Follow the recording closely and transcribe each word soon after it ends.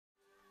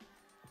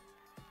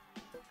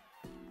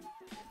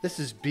This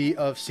is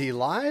BofC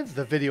Live,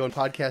 the video and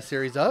podcast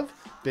series of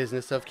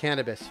Business of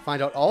Cannabis.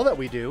 Find out all that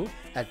we do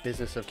at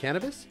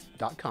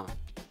businessofcannabis.com.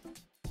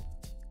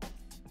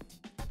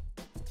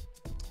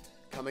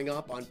 Coming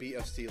up on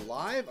BofC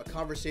Live, a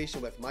conversation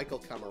with Michael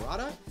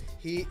Cammarata.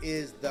 He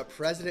is the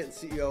president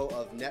and CEO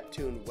of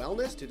Neptune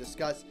Wellness to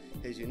discuss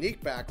his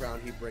unique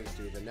background he brings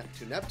to the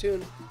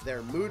Neptune,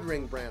 their mood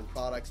ring brand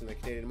products in the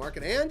Canadian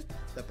market, and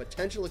the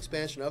potential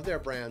expansion of their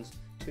brands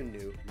to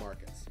new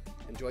markets.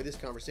 Enjoy this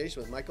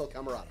conversation with Michael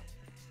Cammarata.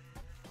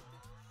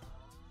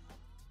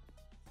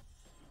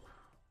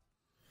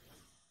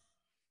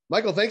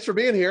 Michael, thanks for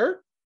being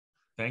here.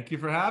 Thank you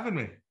for having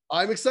me.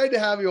 I'm excited to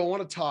have you. I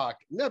want to talk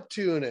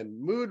Neptune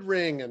and mood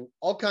ring and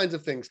all kinds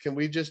of things. Can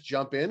we just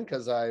jump in?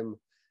 Because I'm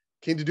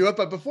keen to do it.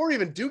 But before we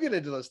even do get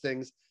into those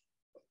things,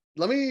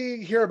 let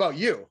me hear about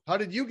you. How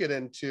did you get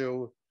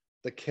into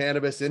the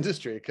cannabis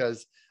industry?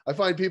 Because I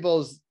find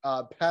people's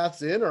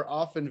paths in are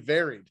often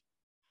varied.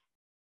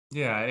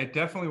 Yeah, it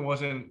definitely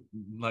wasn't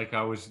like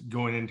I was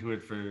going into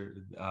it for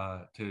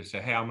to say,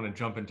 hey, I'm going to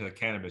jump into the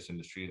cannabis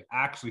industry. It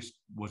actually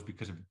was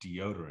because of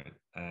deodorant.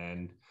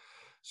 And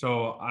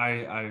so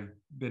I've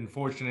been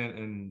fortunate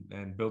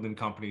in building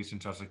companies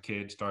since I was a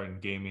kid, started in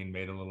gaming,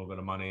 made a little bit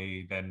of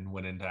money, then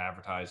went into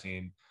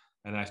advertising,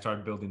 and I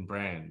started building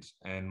brands.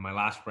 And my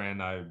last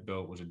brand I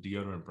built was a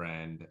deodorant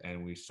brand,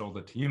 and we sold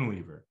it to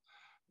Unilever.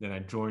 Then I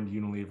joined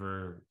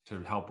Unilever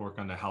to help work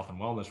on the health and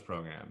wellness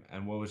program.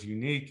 And what was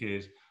unique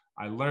is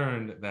I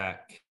learned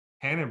that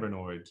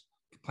cannabinoids,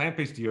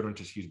 plant-based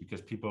deodorant is used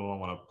because people don't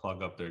want to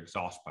plug up their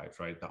exhaust pipes,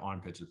 right? The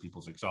armpits of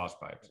people's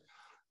exhaust pipes.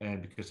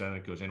 And because then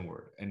it goes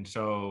inward. And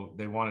so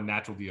they want a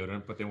natural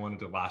deodorant, but they wanted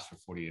to last for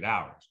 48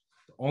 hours.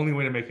 The only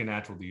way to make a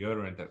natural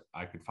deodorant that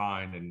I could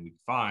find and we could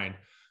find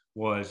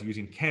was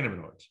using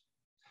cannabinoids.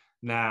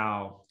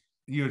 Now,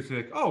 you would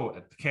think, oh,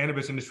 the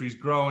cannabis industry is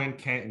growing.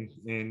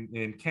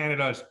 In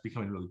Canada, it's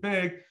becoming really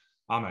big.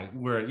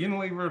 We're at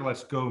Unilever.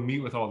 Let's go meet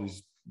with all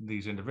these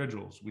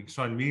individuals. We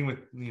started meeting with,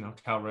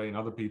 Calray and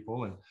other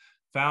people, and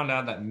found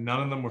out that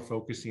none of them were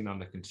focusing on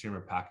the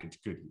consumer packaged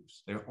good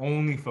use. They're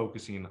only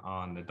focusing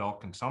on adult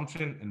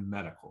consumption and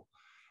medical.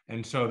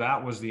 And so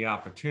that was the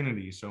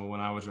opportunity. So when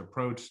I was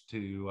approached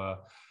to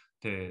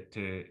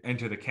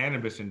enter the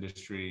cannabis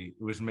industry,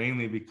 it was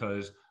mainly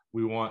because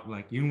we want,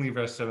 like,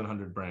 Unilever has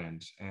 700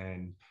 brands,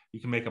 and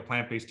you can make a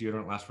plant-based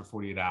deodorant last for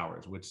 48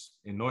 hours, which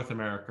in North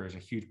America is a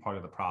huge part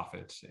of the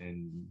profits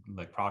in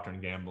like Procter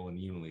 & Gamble and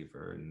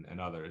Unilever and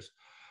others.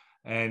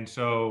 And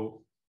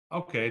so,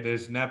 okay,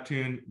 there's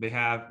Neptune. They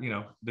have,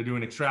 they're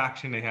doing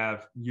extraction. They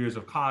have years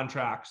of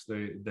contracts.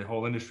 The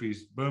whole industry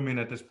is booming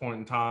at this point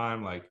in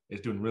time. Like,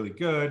 it's doing really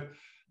good.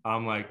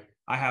 I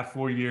have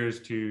 4 years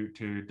to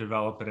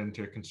develop it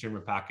into a consumer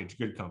packaged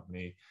good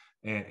company.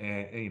 And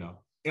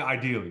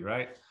ideally,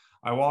 right?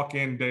 I walk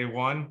in day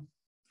one,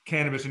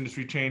 cannabis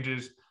industry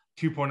changes,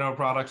 2.0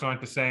 products aren't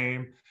the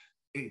same.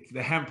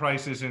 The hemp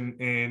prices in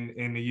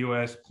the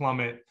US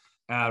plummet.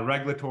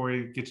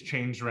 Regulatory gets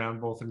changed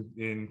around both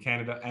in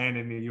Canada and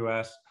in the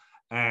US.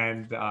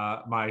 And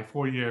my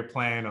 4-year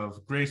plan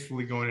of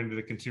gracefully going into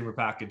the consumer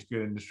packaged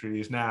good industry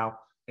is now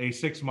a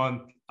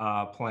 6-month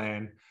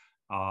plan,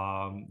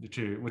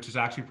 which is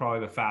actually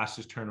probably the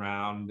fastest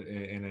turnaround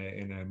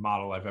in a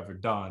model I've ever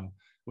done,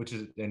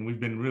 and we've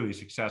been really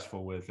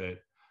successful with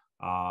it.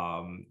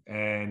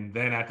 And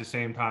then at the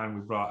same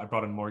time, I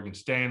brought in Morgan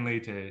Stanley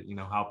to,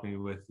 help me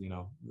with,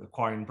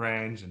 acquiring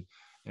brands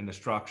and the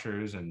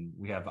structures. And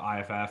we have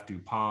IFF,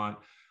 DuPont,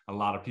 a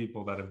lot of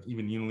people that have,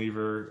 even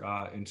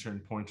Unilever in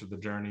certain points of the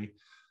journey.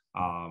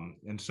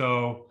 And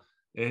so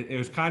it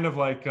was kind of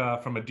like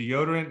from a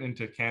deodorant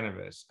into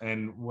cannabis.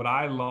 And what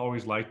I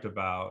always liked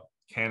about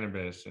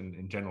cannabis and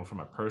in general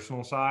from a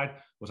personal side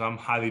was I'm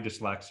highly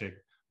dyslexic.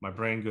 My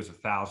brain goes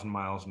 1,000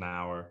 miles an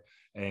hour,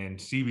 and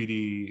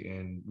CBD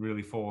and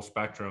really full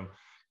spectrum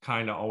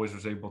kind of always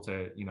was able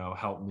to,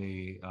 help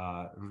me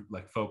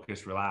like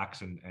focus,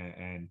 relax,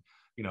 and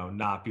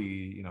not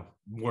be,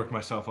 work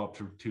myself up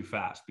too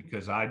fast,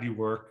 because I do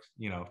work,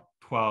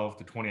 12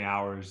 to 20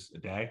 hours a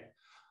day.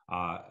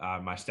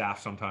 My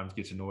staff sometimes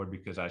gets annoyed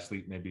because I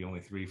sleep maybe only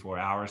 3-4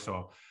 hours.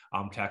 So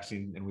I'm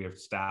texting, and we have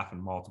staff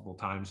in multiple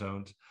time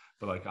zones,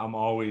 but like I'm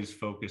always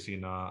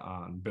focusing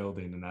on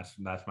building, and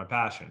that's my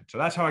passion. So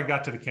that's how I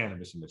got to the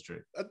cannabis industry.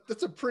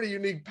 That's a pretty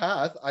unique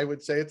path, I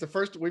would say. It's the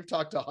first. We've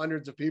talked to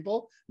hundreds of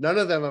people. None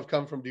of them have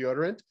come from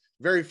deodorant.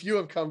 Very few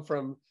have come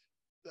from,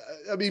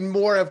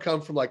 more have come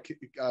from like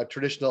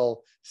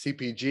traditional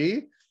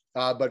CPG,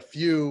 but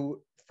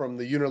few from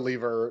the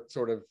Unilever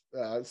sort of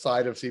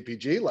side of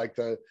CPG, like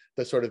the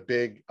sort of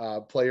big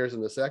players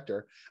in the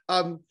sector.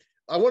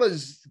 I want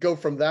to go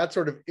from that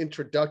sort of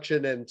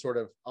introduction and sort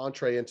of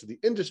entree into the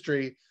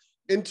industry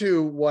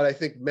into what I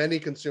think many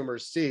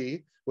consumers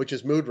see, which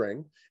is mood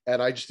ring.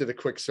 And I just did a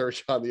quick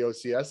search on the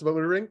OCS about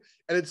mood ring,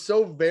 and it's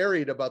so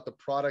varied about the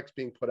products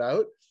being put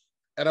out.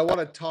 And I want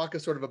to talk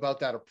sort of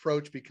about that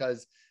approach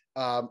because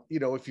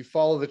if you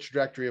follow the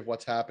trajectory of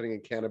what's happening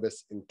in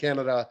cannabis in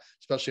Canada,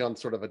 especially on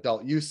sort of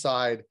adult use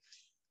side,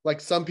 like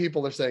some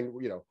people are saying,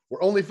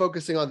 we're only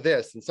focusing on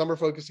this and some are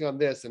focusing on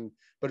this,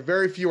 but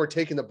very few are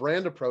taking the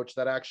brand approach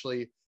that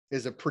actually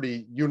is a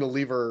pretty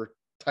Unilever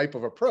type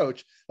of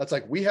approach. That's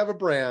like, we have a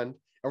brand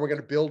and we're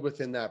going to build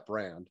within that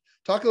brand.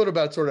 Talk a little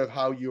about sort of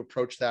how you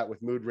approach that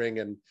with Mood Ring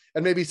and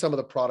maybe some of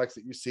the products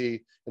that you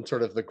see and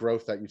sort of the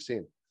growth that you've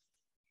seen.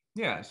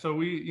 Yeah. So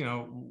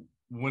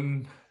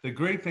when the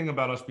great thing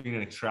about us being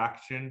an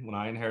extraction, when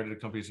I inherited a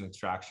company as an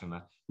extraction,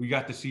 that we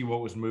got to see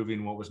what was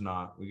moving, what was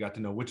not. We got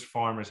to know which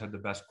farmers had the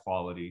best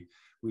quality.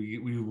 We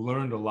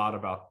learned a lot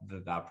about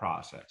that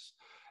process.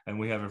 And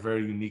we have a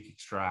very unique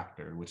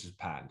extractor, which is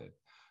patented.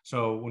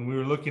 So when we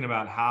were looking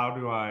about how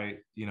do I,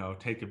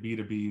 take a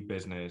B2B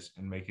business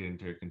and make it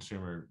into a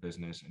consumer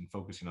business and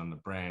focusing on the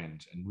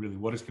brands and really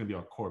what is going to be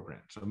our core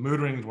brand. So Mood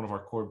Ring is one of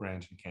our core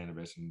brands in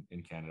cannabis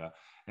in Canada,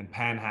 and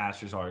Pan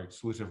Hash is our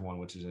exclusive one,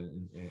 which is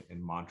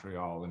in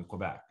Montreal and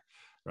Quebec,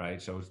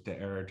 right? So it's the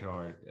heir to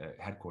our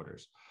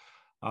headquarters.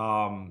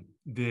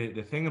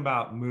 The thing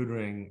about Mood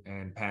Ring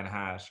and Pan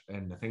Hash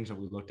and the things that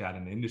we looked at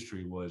in the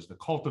industry was the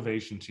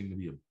cultivation seemed to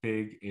be a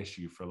big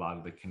issue for a lot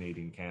of the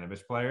Canadian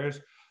cannabis players.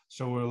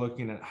 So we're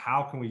looking at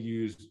how can we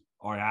use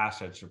our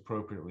assets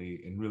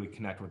appropriately and really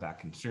connect with that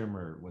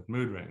consumer with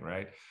Mood Ring,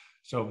 right?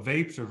 So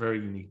vapes are very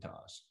unique to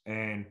us.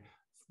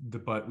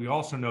 But we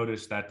also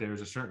noticed that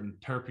there's a certain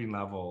terpene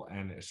level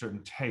and a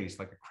certain taste,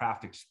 like a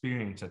craft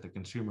experience that the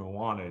consumer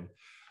wanted.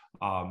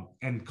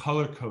 And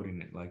color coding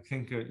it, like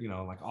think of,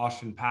 like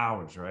Austin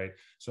Powers, right?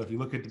 So if you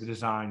look at the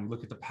design, you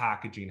look at the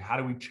packaging, how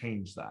do we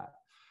change that?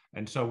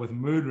 And so with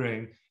Mood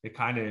Ring,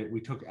 we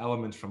took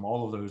elements from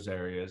all of those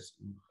areas,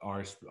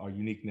 our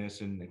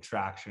uniqueness and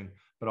extraction,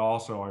 but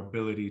also our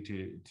ability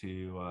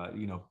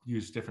to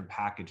use different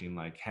packaging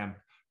like hemp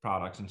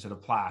products instead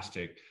of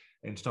plastic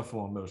and stuff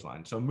along those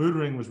lines. So Mood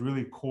Ring was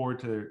really core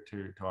to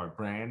our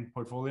brand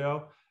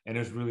portfolio. And it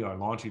was really our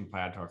launching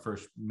pad to our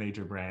first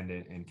major brand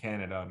in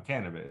Canada on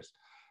cannabis.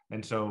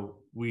 And so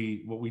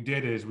what we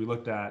did is we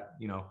looked at,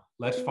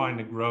 let's find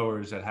the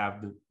growers that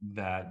have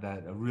that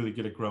are really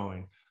good at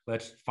growing.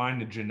 Let's find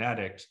the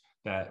genetics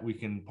that we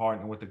can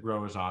partner with the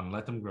growers on,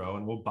 let them grow,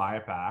 and we'll buy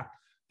it back.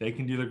 They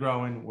can do the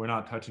growing. We're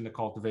not touching the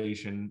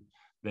cultivation.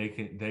 They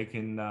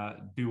can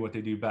do what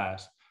they do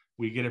best.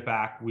 We get it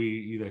back. We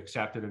either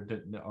accept it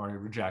or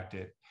reject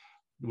it.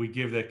 We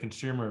give the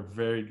consumer a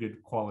very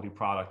good quality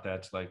product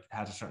that's like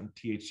has a certain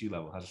THC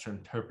level, has a certain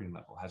terpene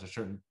level, has a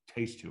certain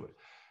taste to it.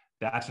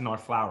 That's in our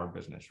flower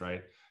business,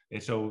 right?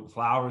 And so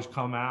flowers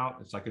come out,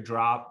 it's like a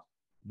drop.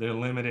 They're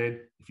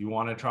limited. If you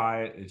want to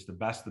try it, it's the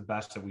best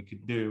that we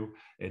could do.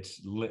 It's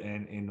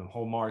in the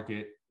whole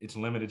market. It's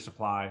limited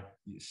supply,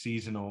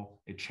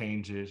 seasonal. It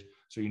changes.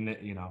 So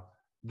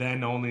then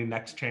the only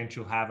next chance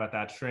you'll have at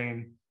that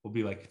strain will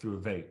be like through a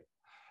vape.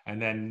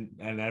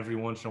 And every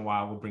once in a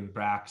while we'll bring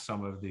back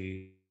some of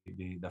the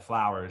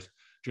flowers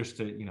just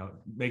to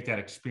make that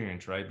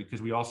experience, right?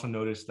 Because we also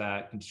noticed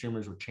that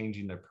consumers were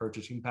changing their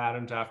purchasing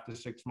patterns after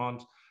 6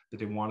 months, that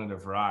they wanted a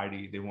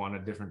variety, they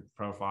wanted a different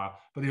profile,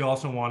 but they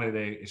also wanted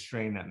a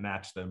strain that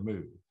matched their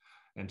mood.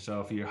 And so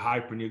if you're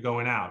hyper and you're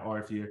going out, or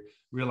if you're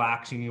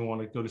relaxing, you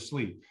want to go to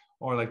sleep,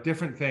 or like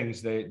different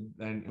things,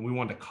 and we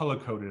want to color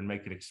code it and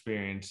make it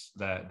experience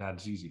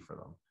that's easy for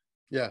them.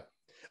 Yeah.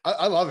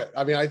 I love it.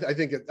 I mean, I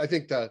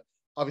think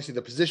obviously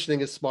the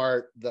positioning is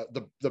smart.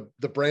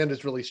 The brand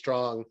is really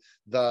strong.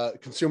 The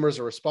consumers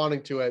are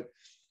responding to it.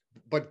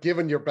 But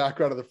given your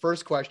background of the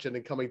first question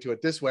and coming to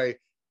it this way,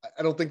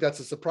 I don't think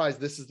that's a surprise.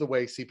 This is the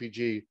way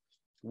CPG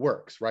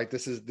works, right?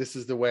 This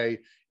is the way.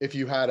 If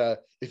you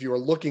were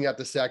looking at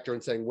the sector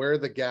and saying, where are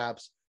the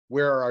gaps?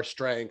 Where are our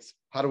strengths?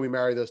 How do we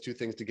marry those two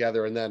things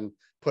together and then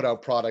put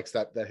out products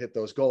that hit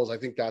those goals? I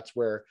think that's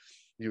where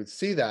you would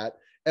see that.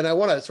 And I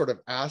want to sort of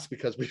ask,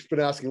 because we've been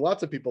asking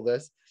lots of people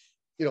this,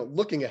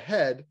 looking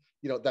ahead,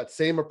 that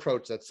same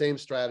approach, that same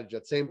strategy,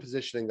 that same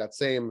positioning, that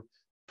same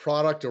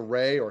product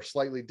array, or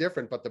slightly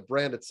different, but the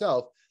brand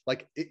itself,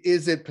 like,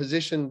 is it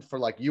positioned for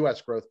like US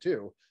growth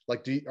too?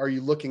 Like, are you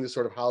looking to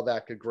sort of how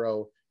that could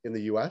grow in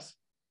the US?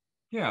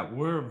 Yeah,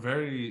 we're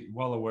very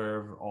well aware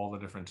of all the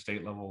different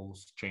state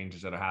levels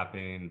changes that are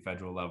happening,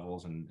 federal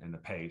levels, and the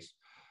pace.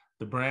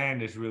 The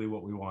brand is really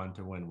what we want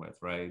to win with,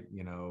 right?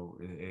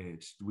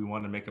 We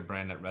want to make a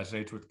brand that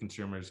resonates with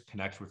consumers,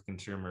 connects with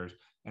consumers,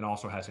 and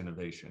also has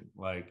innovation.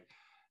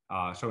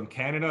 So in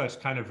Canada, it's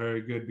kind of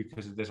very good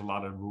because there's a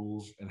lot of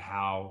rules and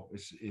how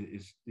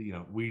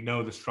we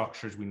know the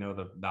structures, we know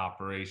the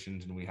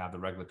operations, and we have the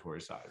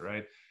regulatory side,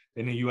 right?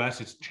 In the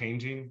US, it's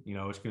changing.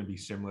 It's going to be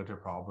similar to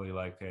probably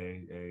like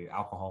a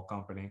alcohol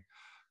company,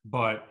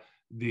 but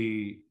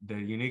the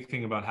unique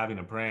thing about having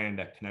a brand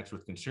that connects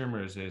with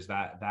consumers is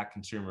that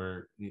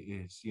consumer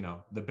is,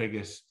 the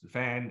biggest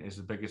fan is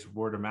the biggest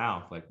word of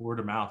mouth. Like word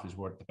of mouth is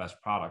what the best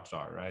products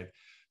are, right?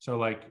 So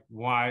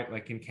why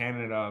in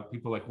Canada,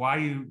 people why are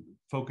you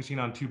focusing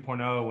on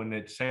 2.0 when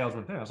the sales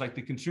went down? I was like,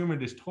 the consumer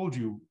just told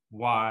you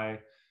why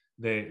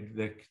the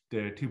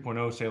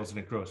 2.0 sales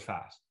didn't grow as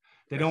fast.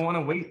 They don't want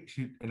to wait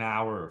an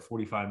hour or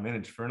 45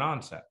 minutes for an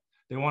onset.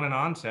 They want an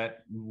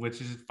onset, which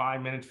is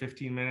 5 minutes,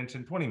 15 minutes,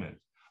 and 20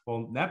 minutes.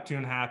 Well,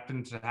 Neptune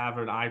happens to have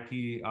an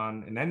IP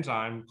on an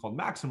enzyme called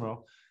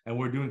Maximo, and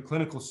we're doing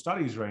clinical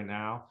studies right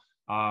now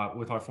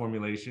with our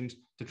formulations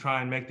to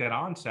try and make that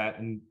onset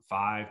in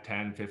 5,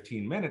 10,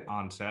 15-minute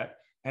onset.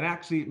 And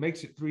actually it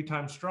makes it 3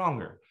 times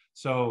stronger.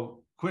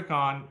 So quick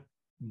on,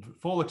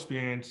 full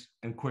experience,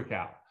 and quick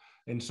out.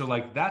 And so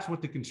like, that's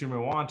what the consumer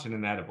wants in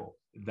an edible.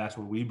 That's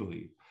what we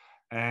believe.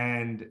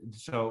 And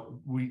so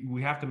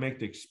we have to make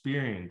the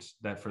experience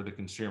that for the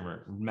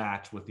consumer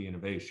match with the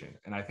innovation.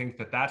 And I think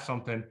that that's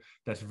something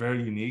that's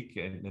very unique,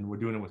 and we're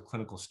doing it with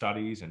clinical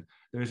studies. And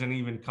there's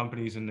even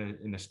companies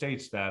in the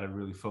States that are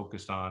really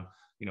focused on,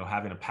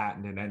 having a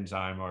patented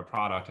enzyme or a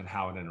product and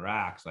how it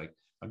interacts, like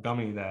a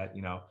gummy that,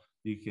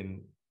 you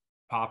can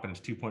pop and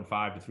it's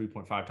 2.5 to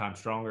 3.5 times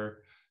stronger.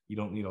 You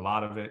don't need a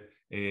lot of it.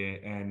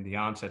 And the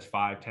onset's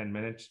 5-10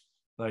 minutes,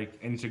 and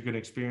it's a good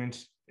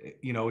experience.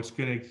 It's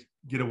going to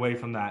get away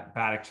from that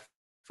bad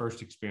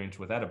first experience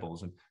with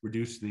edibles and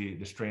reduce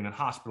the strain on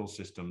hospital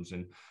systems.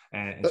 And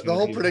the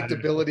whole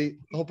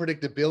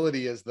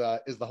predictability is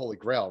the holy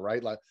grail,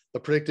 right? Like the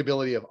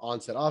predictability of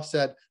onset,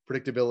 offset,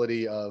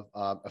 predictability of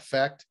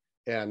effect,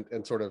 and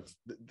sort of,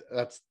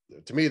 that's,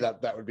 to me,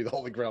 that would be the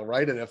holy grail,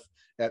 right? And if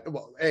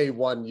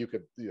you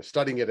could,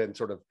 studying it and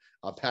sort of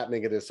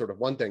patenting it is sort of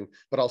one thing,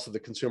 but also the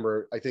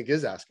consumer, I think,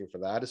 is asking for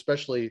that,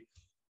 especially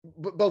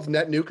both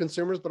net new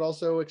consumers, but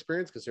also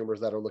experienced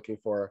consumers that are looking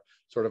for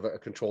sort of a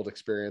controlled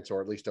experience,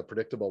 or at least a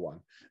predictable one.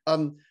 I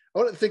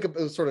want to think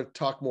about, sort of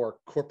talk more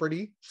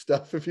corporate-y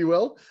stuff, if you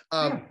will.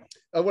 I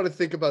want to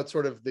think about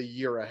sort of the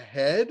year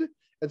ahead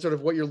and sort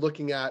of what you're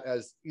looking at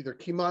as either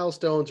key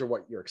milestones or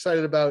what you're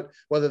excited about,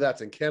 whether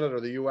that's in Canada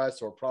or the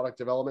US or product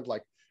development.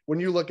 Like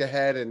when you look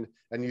ahead and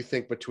you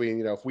think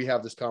between, if we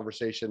have this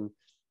conversation,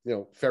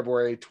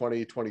 February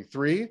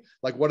 2023,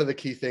 like what are the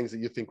key things that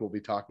you think we'll be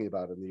talking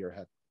about in the year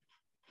ahead?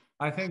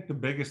 I think the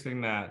biggest thing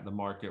that the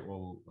market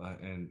will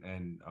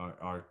and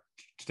our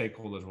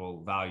stakeholders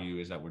will value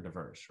is that we're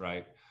diverse,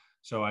 right?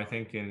 So I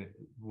think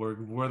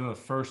we're the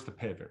first to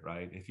pivot,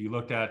 right? If you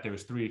looked at, there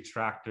was 3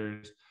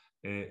 extractors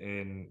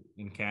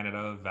in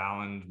Canada,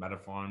 Valens,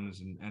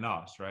 Metaforms, and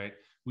us, right?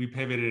 We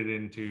pivoted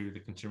into the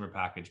consumer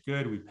packaged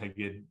good. We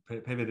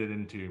pivoted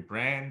into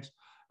brands,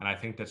 and I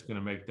think that's going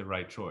to make the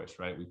right choice,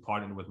 right? We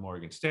partnered with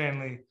Morgan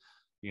Stanley.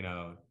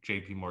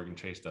 JP Morgan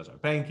Chase does our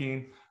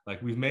banking.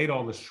 Like, we've made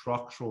all the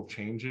structural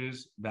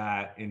changes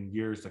that in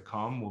years to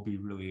come will be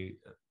really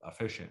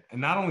efficient.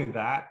 And not only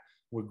that,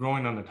 we're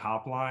growing on the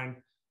top line.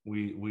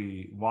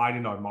 We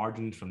widened our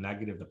margins from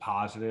negative to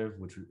positive,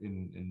 which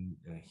in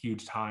a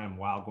huge time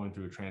while going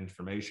through a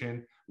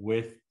transformation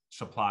with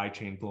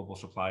global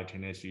supply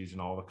chain issues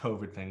and all the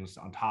COVID things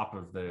on top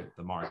of the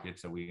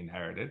markets that we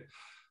inherited.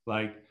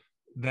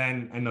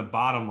 And the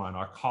bottom line,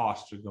 our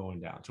costs are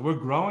going down. So we're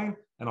growing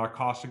and our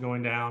costs are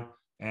going down,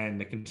 and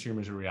the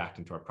consumers are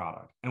reacting to our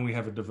product. And we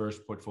have a diverse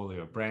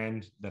portfolio of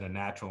brands that are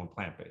natural and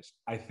plant-based.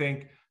 I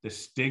think the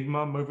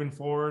stigma moving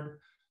forward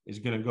is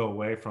going to go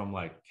away from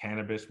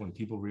cannabis, when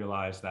people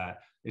realize that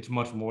it's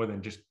much more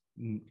than just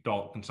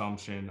adult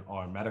consumption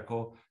or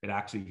medical. It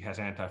actually has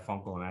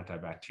antifungal and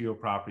antibacterial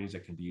properties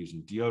that can be used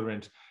in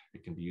deodorants.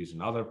 It can be used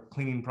in other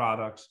cleaning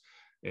products.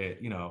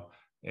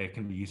 It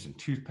can be used in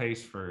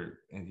toothpaste for,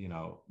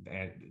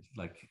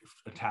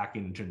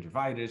 attacking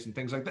gingivitis and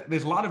things like that.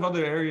 There's a lot of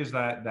other areas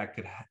that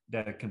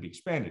can be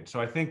expanded.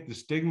 So I think the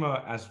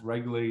stigma, as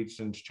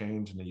regulations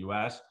change in the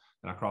US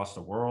and across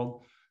the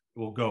world,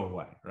 will go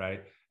away,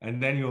 right?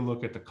 And then you'll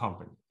look at the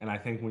company. And I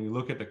think when you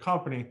look at the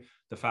company,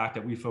 the fact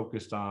that we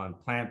focused on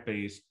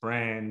plant-based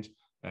brands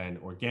and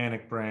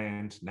organic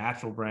brands,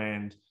 natural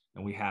brands,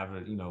 and we have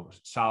a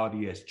solid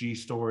ESG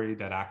story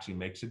that actually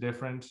makes a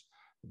difference.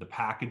 The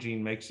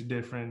packaging makes a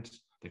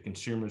difference. The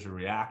consumers are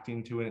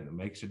reacting to it, and it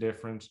makes a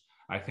difference.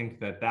 I think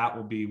that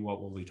will be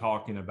what we'll be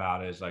talking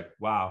about, is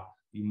wow,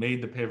 you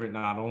made the pivot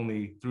not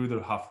only through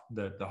the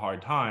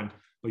hard times,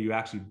 but you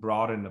actually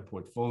broadened the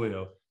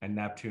portfolio. And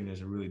Neptune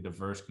is a really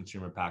diverse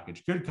consumer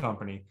packaged good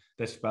company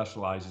that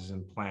specializes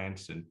in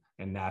plants and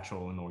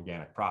natural and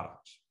organic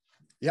products.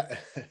 Yeah.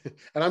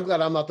 And I'm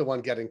glad I'm not the one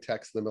getting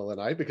texts in the middle of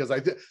the night, because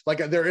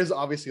there is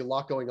obviously a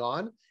lot going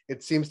on.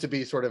 It seems to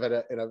be sort of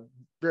in a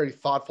very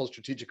thoughtful,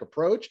 strategic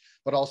approach,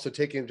 but also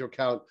taking into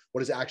account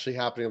what is actually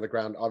happening on the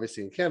ground,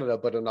 obviously in Canada,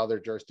 but in other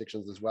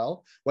jurisdictions as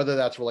well, whether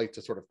that's related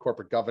to sort of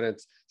corporate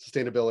governance,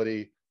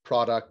 sustainability,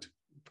 product,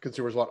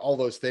 consumers want, all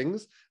those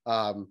things.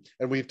 And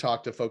we've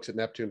talked to folks at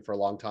Neptune for a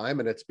long time,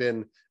 and it's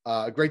been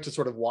great to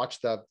sort of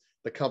watch the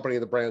company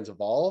and the brands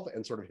evolve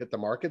and sort of hit the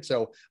market.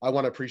 So I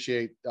want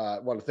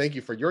to thank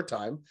you for your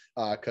time,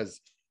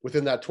 because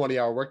within that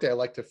 20-hour workday, I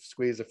like to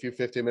squeeze a few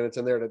 15 minutes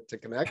in there to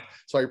connect.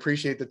 So I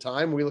appreciate the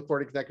time. We look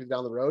forward to connecting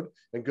down the road,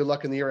 and good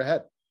luck in the year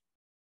ahead.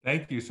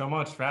 Thank you so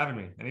much for having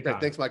me. Anytime.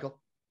 Great. Thanks, Michael.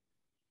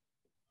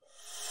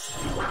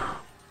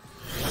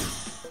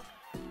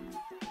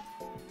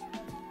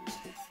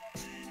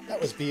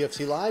 That was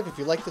BofC Live. If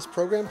you like this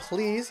program,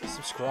 please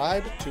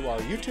subscribe to our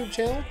YouTube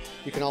channel.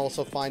 You can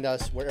also find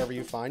us wherever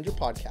you find your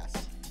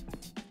podcasts.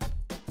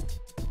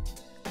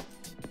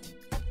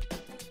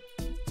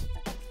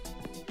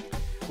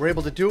 We're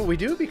able to do what we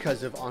do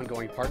because of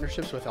ongoing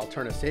partnerships with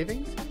Alterna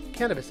Savings,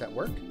 Cannabis at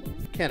Work,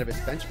 Cannabis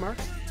Benchmark,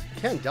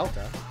 Ken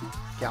Delta,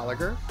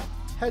 Gallagher,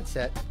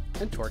 Headset,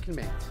 and Torque and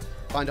Main.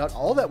 Find out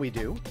all that we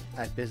do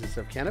at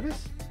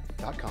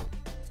businessofcannabis.com.